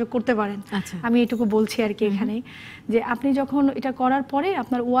সাথেও যোগাযোগ করতে পারেন। আমি এটুকু বলছি আর কি এখানে, যে আপনি যখন এটা করার পরে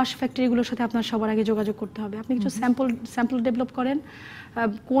আপনার ওয়াশ ফ্যাক্টরিগুলোর সাথে আপনার সবার আগে যোগাযোগ করতে হবে। আপনি কিছু স্যাম্পল ডেভেলপ করেন,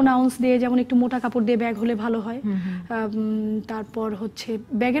 কোন আউন্স দিয়ে, যেমন একটু মোটা কাপড় দিয়ে ব্যাগ হলে ভালো হয়। তারপর হচ্ছে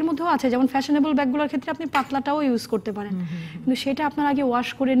ব্যাগের মধ্যেও আছে, যেমন ফ্যাশনেবল ব্যাগগুলোর ক্ষেত্রে আপনি পাতলাটাও ইউজ করতে পারেন, কিন্তু সেটা আপনার আগে ওয়াশ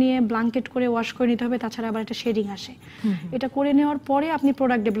করে নিয়ে ব্ল্যাঙ্কেট করে ওয়াশ করে নিতে হবে, তাছাড়া আবার একটা শেডিং আসে। এটা করে নেওয়ার পরে আপনি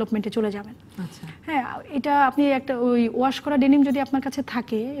প্রোডাক্ট ডেভেলপমেন্টে চলে যাবেন। হ্যাঁ, এটা আপনি একটা ওই ওয়াশ করা ডেনিম যদি আপনার কাছে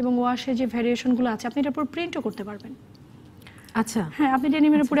থাকে এবং ওয়াশে যে ভ্যারিয়েশনগুলো আছে আপনি এটার উপর প্রিন্টও করতে পারবেন। আচ্ছা, হ্যাঁ, আপনি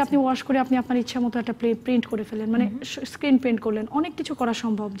ডেনিমের উপরে আপনি ওয়াশ করে আপনি আপনার ইচ্ছা মতো একটা প্রিন্ট করে ফেলেন, মানে স্ক্রিন প্রিন্ট করলেন, অনেক কিছু করা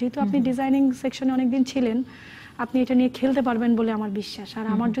সম্ভব। যেহেতু আপনি ডিজাইনিং সেকশনে অনেকদিন ছিলেন, আপনি এটা নিয়ে খেলতে পারবেন বলে আমার বিশ্বাস। আর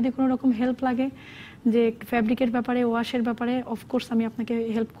আমার যদি কোনো রকম হেল্প লাগে যে ফ্যাব্রিকের ব্যাপারে, ওয়াশের ব্যাপারে, অফকোর্স আমি আপনাকে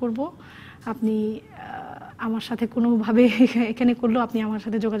হেল্প করব। আপনি আমার সাথে কোনোভাবে এখানে করলেও আপনি আমার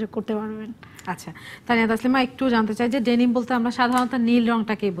সাথে যোগাযোগ করতে পারবেন। আচ্ছা, তানিয়া তাসলিমা, একটু জানতে চাই যে ডেনিম বলতে আমরা সাধারণত নীল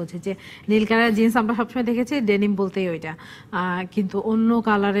রংটাকেই বুঝি, যে নীল কালারের জিন্স আমরা সবসময় দেখেছি ডেনিম বলতেই ওইটা, কিন্তু অন্য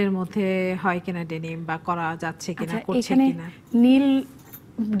কালারের মধ্যে হয় কিনা ডেনিম, বা করা যাচ্ছে কিনা, করছে কিনা? নীল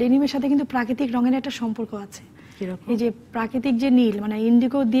ডেনিমের সাথে কিন্তু প্রাকৃতিক রঙের একটা সম্পর্ক আছে। এই যে প্রাকৃতিক যে নীল, মানে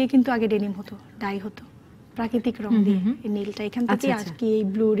ইন্ডিগো দিয়ে কিন্তু আগে ডেনিম হতো, ডাই হতো প্রাকৃতিক রং দিয়ে। এই নীলটা এখান থেকে আর কি এই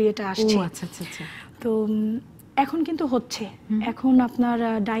ব্লু এটা আসছে। আচ্ছা আচ্ছা আচ্ছা। তো এখন কিন্তু হচ্ছে, এখন আপনার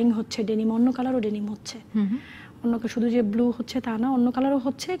ডাইং হচ্ছে ডেনিম, অন্য কালারও ডেনিম হচ্ছে। অন্য শুধু যে ব্লু হচ্ছে তা না, অন্য কালারও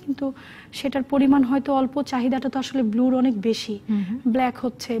হচ্ছে, কিন্তু সেটার পরিমাণ হয়তো অল্প, চাহিদাটা তো আসলে ব্লুর অনেক বেশি। ব্ল্যাক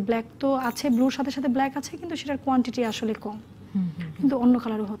হচ্ছে, ব্ল্যাক তো আছে, ব্লুর সাথে সাথে ব্ল্যাক আছে, কিন্তু সেটার কোয়ান্টিটি আসলে কম। কিন্তু অন্য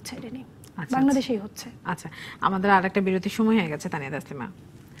কালারও হচ্ছে ডেনিম, বাংলাদেশেই হচ্ছে। আচ্ছা, আমাদের আরেকটা বিরতির সময় হয়ে গেছে তানিয়া তাসলিমা।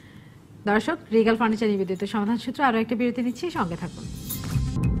 দর্শক, রিগাল ফার্নিচার নিবেদিত সমাধান সূত্র আরো একটা বিরতি নিচ্ছি, সঙ্গে থাকুন।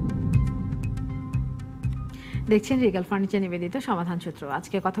 দেখছেন রিগাল ফার্নিচার নিবেদিত সমাধান সূত্র।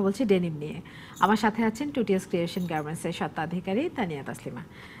 আজকে কথা বলছি ডেনিম নিয়ে। আমার সাথে আছেন টুটিয়াস ক্রিয়েশন গার্মেন্টসের স্বত্বাধিকারী তানিয়া তাসলিমা।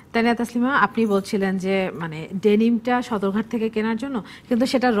 তানিয়া তাসলিমা, আপনি বলছিলেন যে মানে ডেনিমটা সদরঘাট থেকে কেনার জন্য, কিন্তু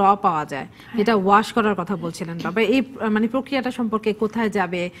সেটা র পাওয়া যায়, এটা ওয়াশ করার কথা বলছিলেন। তবে এই মানে প্রক্রিয়াটা সম্পর্কে, কোথায়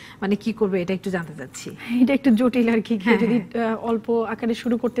যাবে, মানে কি করবে, এটা একটু জানতে চাচ্ছি। এটা একটু জটিল আর কি, যদি অল্প আকারে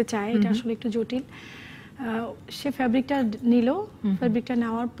শুরু করতে চায় এটা আসলে একটু জটিল। সে ফ্যাব্রিকটা নিল, ফ্যাব্রিকটা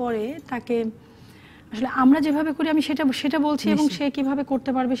নেওয়ার পরে তাকে আসলে আমরা যেভাবে করি আমি সেটা বলছি, এবং সে কিভাবে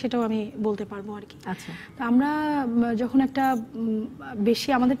করতে পারবে সেটাও আমি বলতে পারবো আর কি। আচ্ছা, তো আমরা যখন একটা বেশি,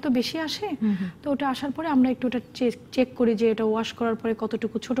 আমাদের তো বেশি আসে, তো ওটা আসার পরে আমরা একটু ওটা চেক করি যে এটা ওয়াশ করার পরে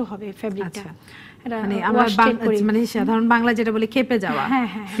কতটুকু ছোট হবে ফ্যাব্রিকটা। মানে আমরা মানে সাধারণ বাংলা যেটা বলি খেপে যাওয়া, হ্যাঁ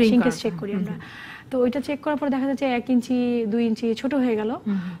হ্যাঁ, শ্রিঙ্কেজ চেক করি আমরা। তো ওইটা চেক করার পর দেখা যাচ্ছে 1 ইঞ্চি 2 ইঞ্চি ছোট হয়ে গেল,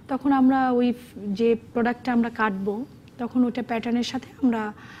 তখন আমরা ওই যে প্রোডাক্টটা আমরা কাটবো তখন ওইটা প্যাটার্নের সাথে আমরা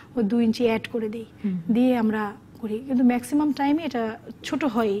ওই 2 ইঞ্চি অ্যাড করে দিই, দিয়ে আমরা করি। কিন্তু ম্যাক্সিমাম টাইমে এটা ছোট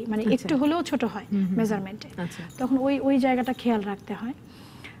হয়, মানে একটু হলেও ছোট হয় মেজারমেন্টে, তখন ওই জায়গাটা খেয়াল রাখতে হয়।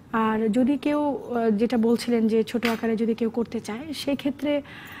 আর যদি কেউ যেটা বলছিলেন যে ছোট আকারে যদি কেউ করতে চায়, সেই ক্ষেত্রে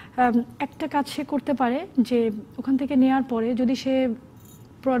একটা কাজ সে করতে পারে যে ওখান থেকে নেওয়ার পরে যদি সে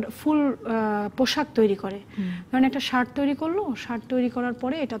ফুল পোশাক তৈরি করে, ধরেন একটা শার্ট তৈরি করলো, শার্ট তৈরি করার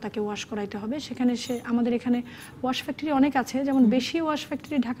পরে এটা তাকে ওয়াশ করাইতে হবে। সেখানে সে আমাদের এখানে ওয়াশ ফ্যাক্টরি অনেক আছে, যেমন বেশি ওয়াশ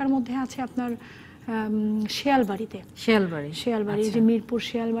ফ্যাক্টরি ঢাকার মধ্যে আছে আপনার শিয়ালবাড়িতে, শিয়ালবাড়ি যে মিরপুর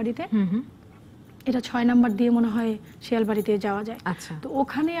শিয়ালবাড়িতে, এটা 6 নাম্বার দিয়ে মনে হয় শিয়ালবাড়িতে যাওয়া যায়। তো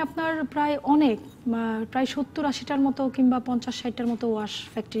ওখানে আপনার প্রায় 70-80টার মতো কিংবা 50-60টার মতো ওয়াশ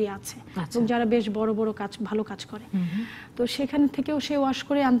ফ্যাক্টরি আছে, এবং যারা বেশ বড় বড় কাজ, ভালো কাজ করে। তো সেখান থেকেও সে ওয়াশ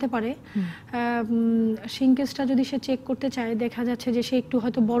করে আনতে পারে। শ্রিঙ্কেজটা যদি সে চেক করতে চায়, দেখা যাচ্ছে যে সে একটু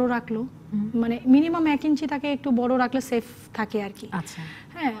হয়তো বড় রাখলো, মানে মিনিমাম 1 ইঞ্চি তাকে একটু বড় রাখলে সেফ থাকে আর কি। আচ্ছা,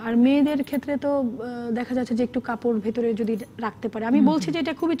 হ্যাঁ, আর মেয়েদের ক্ষেত্রে তো দেখা যাচ্ছে যে একটু কাপড় ভেতরে যদি রাখতে পারে, আমি বলছি যে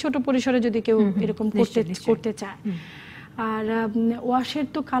এটা খুবই ছোট পরিসরে যদি কেউ এরকম করতে চায়। আর ওয়াশের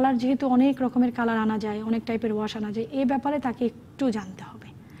তো কালার, যেহেতু অনেক রকমের কালার আনা যায়, অনেক টাইপের ওয়াশ আনা যায়, এই ব্যাপারে তাকে একটু জানতে হবে।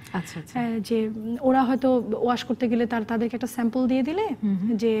 আচ্ছা, আচ্ছা। যে ওরা হয়তো ওয়াশ করতে গেলে তাদেরকে একটা স্যাম্পল দিয়ে দিলে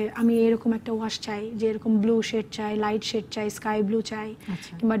যে আমি এরকম একটা ওয়াশ চাই, যে এরকম ব্লু শেড চাই, লাইট শেড চাই, স্কাই ব্লু চাই,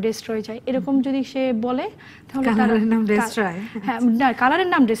 কিংবা ডেস্ট্রয় চাই, এরকম যদি সে বলে তাহলে কালারের নাম ডেস্ট্রয়? হ্যাঁ, না, কালারের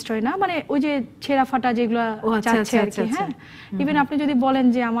নাম ডেস্ট্রয় না, মানে ওই যে ছেঁড়া ফাটা যেগুলো চাচ্ছে আর কি। হ্যাঁ, ইভেন আপনি যদি বলেন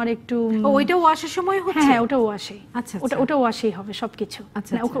যে আমার একটু, ওইটা ওয়াশের সময় হচ্ছে? হ্যাঁ, ওটা ওয়াশে। আচ্ছা, ওটা ওয়াশেই হবে সবকিছু।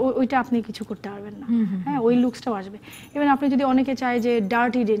 ওইটা আপনি কিছু করতে পারবেন না। হ্যাঁ, ওই লুকসটাও আসবে। ইভেন আপনি যদি অনেকে চায় যে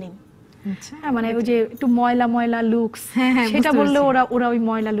ডার্টি ডেনিম, মানে ওই যে একটু ময়লা ময়লা লুকস, সেটা বললে ওরা ওই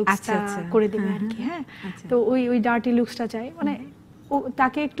ময়লা লুকসটা করে দেবে আর কি। হ্যাঁ, তো ওই ডার্টি লুকসটা চাই, মানে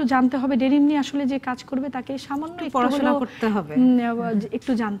তাকে একটু জানতে হবে ডেনিম নিয়ে আসলে যে কাজ করবে, তাকে সামান্য একটু পড়াশোনা করতে হবে,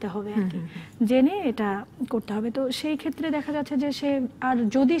 একটু জানতে হবে আর কি, জেনে এটা করতে হবে। তো সেই ক্ষেত্রে দেখা যাচ্ছে যে সে, আর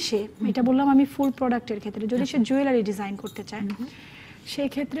যদি সে, এটা বললাম আমি ফুল প্রোডাক্টের ক্ষেত্রে, যদি সে জুয়েলারি ডিজাইন করতে চায়, সেই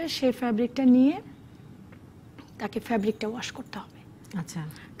ক্ষেত্রে সে ফ্যাব্রিকটা নিয়ে তাকে ফ্যাব্রিকটা ওয়াশ করতে হবে। আচ্ছা,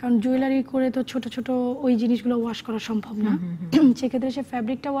 কারণ জুয়েলারি করে তো ছোট ছোট ওই জিনিসগুলো ওয়াশ করা সম্ভব না। সেক্ষেত্রে সে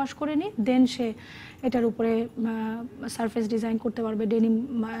ফ্যাব্রিকটা ওয়াশ করে নিয়ে দেন সে এটার উপরে সারফেস ডিজাইন করতে পারবে, ডেনিম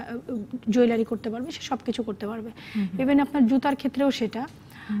জুয়েলারি করতে পারবে, সে সব কিছু করতে পারবে। ইভেন আপনার জুতার ক্ষেত্রেও সেটা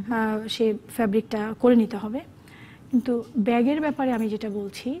সে ফ্যাব্রিকটা করে নিতে হবে। কিন্তু ব্যাগের ব্যাপারে আমি যেটা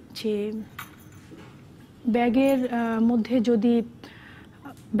বলছি যে ব্যাগের মধ্যে যদি,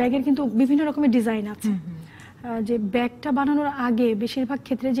 ব্যাগের কিন্তু বিভিন্ন রকমের ডিজাইন আছে, যে ব্যাগটা বানানোর আগে বেশিরভাগ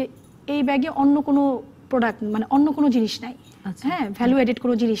ক্ষেত্রে যে এই ব্যাগে অন্য কোনো প্রোডাক্ট, মানে অন্য কোনো জিনিস নাই, হ্যাঁ, ভ্যালু এডেড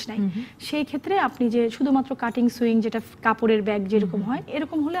কোনো জিনিস নাই, সেই ক্ষেত্রে আপনি যে শুধুমাত্র কাটিং সুইং, যেটা কাপড়ের ব্যাগ যেরকম হয়,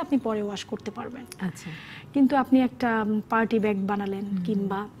 এরকম হলে আপনি পরে ওয়াশ করতে পারবেন। আচ্ছা, কিন্তু আপনি একটা পার্টি ব্যাগ বানালেন,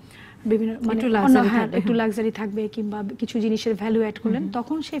 কিংবা বিভিন্ন মানে একটু লাক্সারি থাকবে, কিংবা কিছু জিনিসের ভ্যালু অ্যাড করলেন,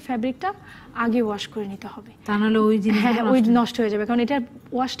 তখন সেই ফ্যাব্রিকটা আগে ওয়াশ করে নিতে হবে, তা নাহলে ওই জিনিস ওই নষ্ট হয়ে যাবে। কারণ এটার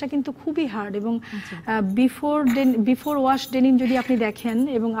ওয়াশটা কিন্তু খুবই হার্ড, এবং বিফোর ওয়াশ ডেনিম যদি আপনি দেখেন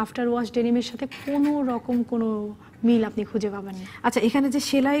এবং আফটার ওয়াশ ডেনিমের সাথে কোনো রকম কোনো মিল আপনি খুঁজে পাবেন না। আচ্ছা, এখানে যে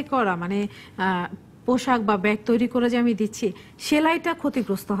সেলাই করা, মানে পোশাক বা ব্যাগ তৈরি করে যে আমি দিচ্ছি, সেলাইটা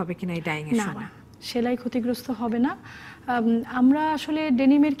ক্ষতিগ্রস্ত হবে কিনা এই ডাইং এর সময়? না, সেলাই ক্ষতিগ্রস্ত হবে না। আমরা আসলে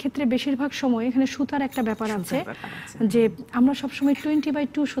ডেনিমের ক্ষেত্রে বেশিরভাগ সময় এখানে সুতার একটা ব্যাপার আছে, যে আমরা সবসময়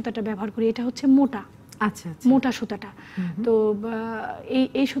 20/2 সুতাটা ব্যবহার করি, এটা হচ্ছে মোটা। আচ্ছা, মোটা সুতাটা। তো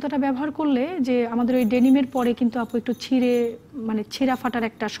এই সুতাটা ব্যবহার করলে যে আমাদের ওই ডেনিমের পরে কিন্তু আপু একটু মানে ছেঁড়া ফাটার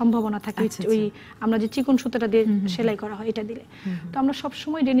একটা সম্ভাবনা থাকে, ওই আমরা যে চিকন সুতাটা দিয়ে সেলাই করা হয় এটা দিলে। তো আমরা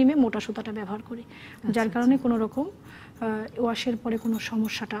সবসময় ডেনিমে মোটা সুতাটা ব্যবহার করি, যার কারণে কোনো রকম ওয়াশের পরে কোনো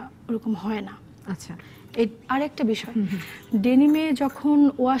সমস্যাটা ওরকম হয় না। আচ্ছা, আরেকটা বিষয়, ডেনিমে যখন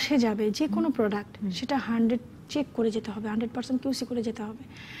ওয়াশে যাবে যে কোনো প্রোডাক্ট, সেটা 100 চেক করে যেতে হবে, 100% কিউসি করে যেতে হবে।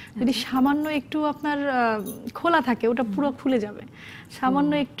 যদি সামান্য একটু আপনার খোলা থাকে, ওটা পুরো খুলে যাবে।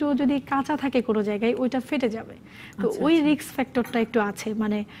 সামান্য একটু যদি কাঁচা থাকে কোনো জায়গায়, ওইটা ফেটে যাবে। তো ওই রিস্ক ফ্যাক্টরটা একটু আছে,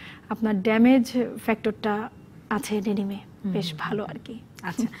 মানে আপনার ড্যামেজ ফ্যাক্টরটা আছে ডেনিমে বেশ ভালো আর কি।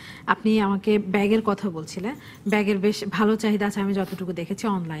 আচ্ছা, আপনি আমাকে ব্যাগের কথা বলছিলেন, ব্যাগের বেশ ভালো চাহিদা আছে আমি যতটুকু দেখেছি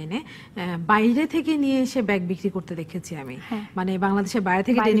অনলাইনে। বাইরে থেকে নিয়ে এসে ব্যাগ বিক্রি করতে দেখেছি আমি, মানে বাংলাদেশের বাইরে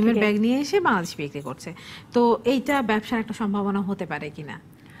থেকে ডেনিমের ব্যাগ নিয়ে এসে বাংলাদেশ বিক্রি করছে। তো এইটা ব্যবসার একটা সম্ভাবনা হতে পারে কিনা?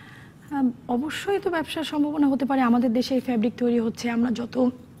 অবশ্যই তো ব্যবসার সম্ভাবনা হতে পারে। আমাদের দেশে এই ফ্যাব্রিক তৈরি হচ্ছে, আমরা যত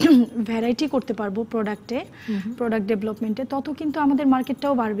ভ্যারাইটি করতে পারবো প্রোডাক্ট ডেভেলপমেন্টে, তত কিন্তু আমাদের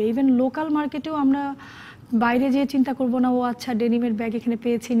মার্কেটটাও বাড়বে। ইভেন লোকাল মার্কেটেও আমরা বাইরে যেয়ে চিন্তা করবো না, ও আচ্ছা ডেনিমের ব্যাগ এখানে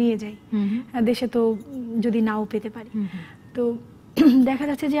পেয়েছি নিয়ে যাই, দেশে তো যদি নাও পেতে পারি। তো দেখা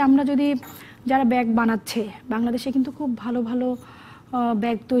যাচ্ছে যে আমরা যদি, যারা ব্যাগ বানাচ্ছে, বাংলাদেশে কিন্তু খুব ভালো ভালো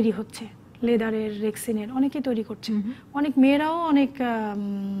ব্যাগ তৈরি হচ্ছে, লেদারের, রেক্সিনের, অনেকে তৈরি করছে, অনেক মেয়েরাও অনেক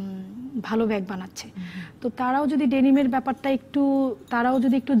ভালো ব্যাগ বানাচ্ছে। তো তারাও যদি ডেনিমের ব্যাপারটা তারাও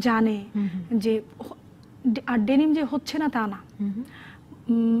যদি একটু জানে যে, আর ডেনিম যে হচ্ছে না তা না।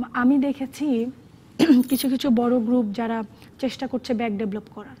 আমি দেখেছি কিছু কিছু বড় গ্রুপ যারা চেষ্টা করছে ব্যাগ ডেভেলপ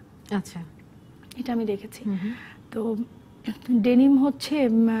করার। আচ্ছা, এটা আমি দেখেছি। তো ডেনিম হচ্ছে,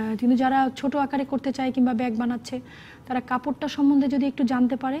 কিন্তু যারা ছোট আকারে করতে চায় কিংবা ব্যাগ বানাচ্ছে, তারা কাপড়টা সম্বন্ধে যদি একটু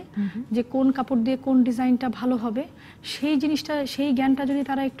জানতে পারে যে কোন কাপড় দিয়ে কোন ডিজাইনটা ভালো হবে, সেই জিনিসটা, সেই জ্ঞানটা যদি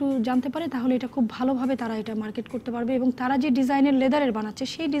তারা একটু জানতে পারে, তাহলে এটা খুব ভালোভাবে তারা এটা মার্কেট করতে পারবে। এবং তারা যে ডিজাইনের লেদারের বানাচ্ছে,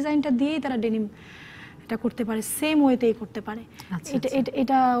 সেই ডিজাইনটা দিয়েই তারা ডেনিম এটা করতে পারে, সেম ওয়েতেই করতে পারে।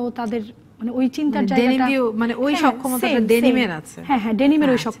 এটাও তাদের মানে ওই চিন্তার ডেনিম জায়গাটা দিয়ে মানে ওই হ্যাঁ, সক্ষমতাটা same, ডেনিমের same। আছে। হ্যাঁ হ্যাঁ ডেনিমের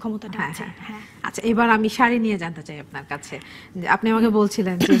ওই আচ্ছা, সক্ষমতাটা হ্যাঁ, আছে। হ্যাঁ। হ্যাঁ আচ্ছা, এবার আমি শাড়ি নিয়ে জানতে চাই আপনার কাছে, যে আপনি আমাকে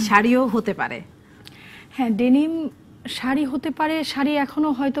বলছিলেন যে শাড়িও হতে পারে। হ্যাঁ ডেনিম শাড়ি হতে পারে, শাড়ি এখনো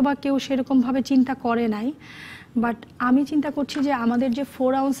হয়তো বা কেউ সেরকম ভাবে চিন্তা করে নাই, বাট আমি চিন্তা করছি যে আমাদের যে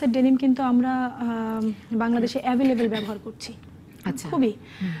 4 আউন্সের ডেনিম কিন্তু আমরা বাংলাদেশে অ্যাভেলেবেল ব্যবহার করছি আচ্ছা। খুবই।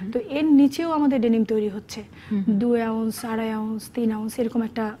 তো এর নিচেও আমাদের ডেনিম তৈরি হচ্ছে 2 আউন্স, 2.5 আউন্স, 3 আউন্স এরকম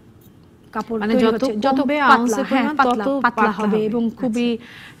একটা কাপড় মানে তৈরি যত হচ্ছে, যত কমবে পাতলা, আউন্সের হ্যাঁ পরিমাণ পাতলা তত পাতলা হবে হবে। এবং খুবই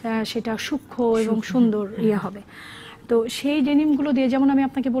সেটা সূক্ষ্ম এবং সুন্দর ইয়ে হবে। তো সেই ডেনিমগুলো দিয়ে, যেমন আমি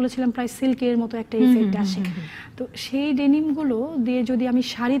আপনাকে বলেছিলাম প্রায় সিল্কের মতো একটা ইফেক্ট আসে, তো সেই ডেনিমগুলো দিয়ে যদি আমি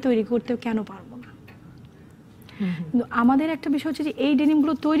শাড়ি তৈরি করতে কেন পারবো না। কিন্তু আমাদের একটা বিষয় হচ্ছে যে এই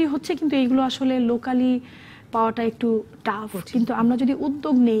ডেনিমগুলো তৈরি হচ্ছে, কিন্তু এইগুলো আসলে লোকালি পাওয়াটা একটু টাফ। কিন্তু আমরা যদি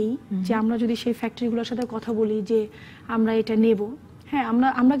উদ্যোগ নেই, যে আমরা যদি সেই ফ্যাক্টরিগুলোর সাথে কথা বলি যে আমরা এটা নেব, হ্যাঁ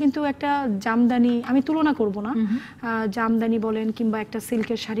আমরা কিন্তু একটা জামদানি, আমি তুলনা করব না, জামদানি বলেন কিংবা একটা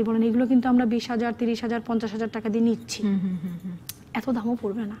সিল্কের শাড়ি বলেন, এগুলো কিন্তু আমরা 20,000, 30,000, 50,000 টাকা দিয়ে নিচ্ছি, এত দামও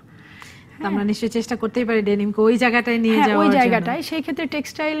পড়বে না। আমরা নিশ্চয়ই চেষ্টা করতেই পারি ডেনিমকে ওই জায়গাটায় নিয়ে হ্যাঁ যাওয়ার ওই জন্য। জায়গাটায়, সেই ক্ষেত্রে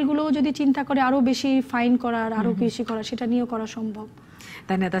টেক্সটাইল গুলো যদি চিন্তা করে আরো বেশি ফাইন করার, আরো বেশি করা, সেটা নিয়েও করা সম্ভব।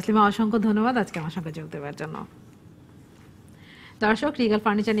 তানিয়া তাসলিমা, অসংখ্য ধন্যবাদ আজকে আমার সঙ্গে যোগ দেওয়ার জন্য। দর্শক, রিগাল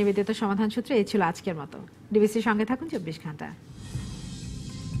ফার্নিচার নিবেদিত সমাধান সূত্রে এই ছিল আজকের মতো। ডিবিসির সঙ্গে থাকুন 24 ঘন্টা।